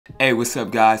Hey, what's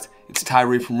up guys? It's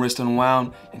Tyree from Wrist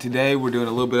Unwound, and today we're doing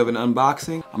a little bit of an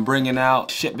unboxing. I'm bringing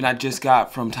out shipment I just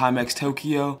got from Timex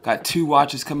Tokyo. Got 2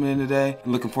 watches coming in today,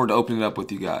 and looking forward to opening it up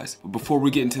with you guys. But before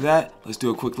we get into that, let's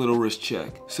do a quick little wrist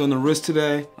check. So on the wrist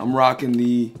today, I'm rocking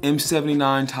the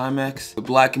M79 Timex, the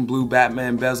black and blue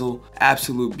Batman bezel,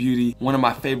 absolute beauty. One of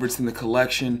my favorites in the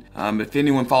collection. If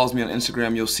anyone follows me on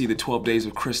Instagram, you'll see the 12 Days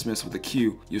of Christmas with a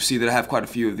Q. You'll see that I have quite a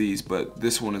few of these, but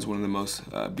this one is one of the most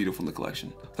beautiful in the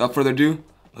collection. Without further ado,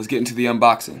 let's get into the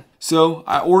unboxing. So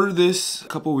I ordered this a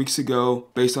couple weeks ago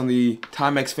based on the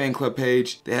Timex fan club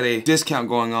page. They had a discount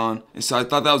going on, and so I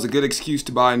thought that was a good excuse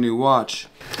to buy a new watch.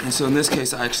 And so in this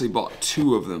case, I actually bought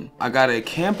 2 of them. I got a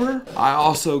camper. I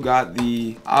also got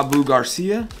the Abu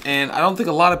Garcia, and I don't think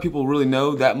a lot of people really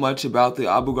know that much about the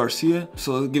Abu Garcia.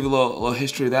 So let's give a little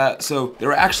history of that. So they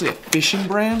were actually a fishing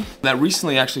brand that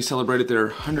recently actually celebrated their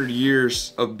 100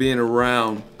 years of being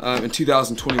around in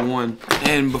 2021.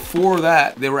 And before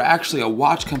that, they were actually a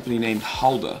watch company named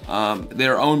Halda.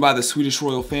 They're owned by the Swedish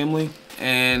royal family,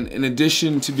 and in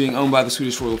addition to being owned by the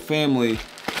Swedish royal family,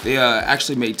 they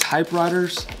actually made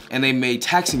typewriters and they made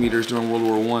taximeters during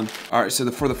World War I. All right,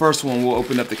 so for the first one, we'll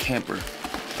open up the camper,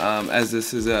 as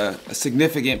this is a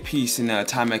significant piece in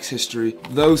Timex history.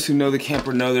 Those who know the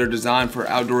camper know they're designed for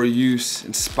outdoor use,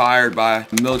 inspired by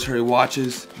military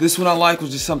watches. This one I like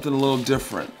was just something a little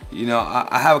different. You know,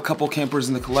 I have a couple campers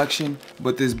in the collection,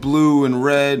 but this blue and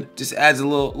red just adds a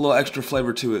little extra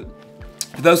flavor to it.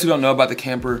 For those who don't know about the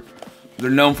camper, they're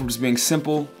known for just being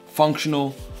simple,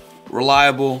 functional,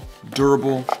 reliable,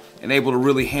 durable, and able to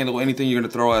really handle anything you're gonna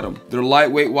throw at them. They're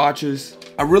lightweight watches.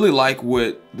 I really like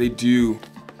what they do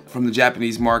from the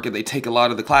Japanese market. They take a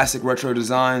lot of the classic retro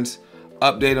designs,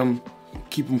 update them,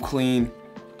 keep them clean,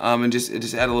 and just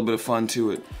add a little bit of fun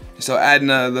to it. So adding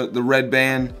the red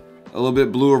band, a little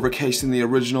bit bluer over case than the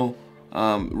original,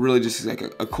 really just like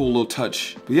a cool little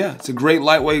touch. But yeah, it's a great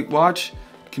lightweight watch.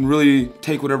 Can really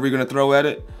take whatever you're gonna throw at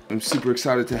it. I'm super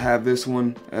excited to have this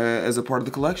one as a part of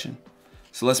the collection.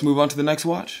 So let's move on to the next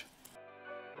watch.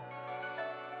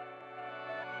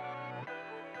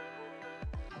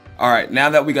 All right, now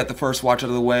that we got the first watch out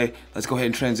of the way, let's go ahead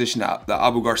and transition to the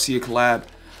Abu Garcia collab.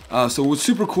 So what's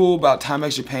super cool about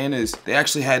Timex Japan is they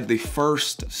actually had the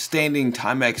first standing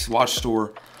Timex watch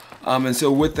store. And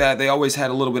so with that, they always had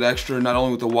a little bit extra, not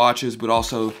only with the watches, but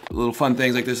also little fun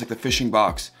things like this, like the fishing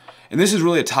box. And this is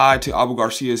really a tie to Abu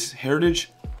Garcia's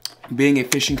heritage. Being a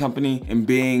fishing company and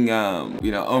being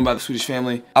owned by the Swedish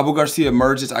family, Abu Garcia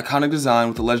merged its iconic design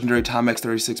with the legendary Timex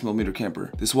 36mm camper.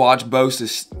 This watch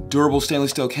boasts a durable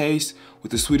stainless steel case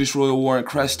with the Swedish Royal Warrant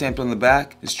crest stamped on the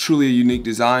back. It's truly a unique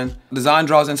design. The design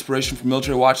draws inspiration from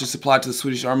military watches supplied to the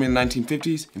Swedish Army in the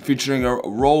 1950s, and featuring a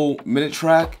roll minute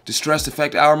track, distressed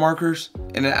effect hour markers,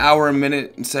 and an hour and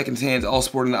minute and seconds hands, all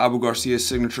sporting the Abu Garcia's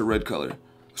signature red color.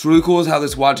 What's really cool is how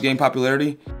this watch gained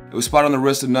popularity. It was spotted on the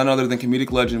wrist of none other than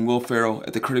comedic legend Will Ferrell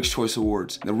at the Critics' Choice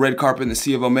Awards. The red carpet and the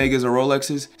sea of Omegas or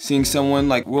Rolexes, seeing someone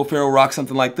like Will Ferrell rock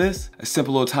something like this, a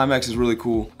simple little Timex, is really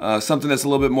cool. Something that's a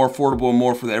little bit more affordable and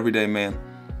more for the everyday man.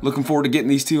 Looking forward to getting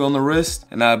these 2 on the wrist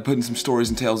and putting some stories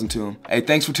and tales into them. Hey,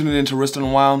 thanks for tuning in to Wrist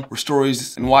Unwound, where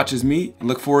stories and watches meet, and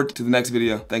look forward to the next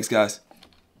video. Thanks guys.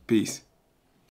 Peace.